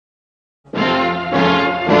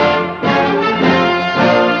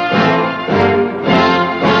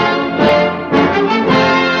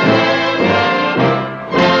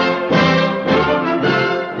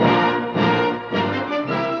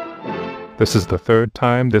This is the third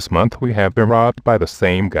time this month we have been robbed by the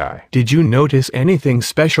same guy. Did you notice anything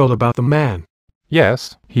special about the man?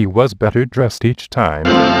 Yes, he was better dressed each time.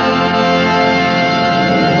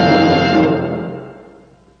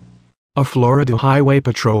 A Florida Highway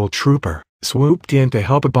Patrol trooper swooped in to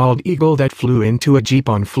help a bald eagle that flew into a Jeep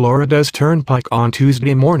on Florida's turnpike on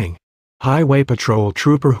Tuesday morning. Highway Patrol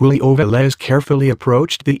Trooper Julio Velez carefully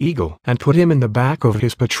approached the eagle and put him in the back of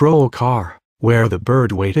his patrol car, where the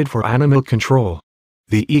bird waited for animal control.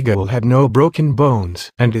 The eagle had no broken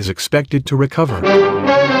bones and is expected to recover.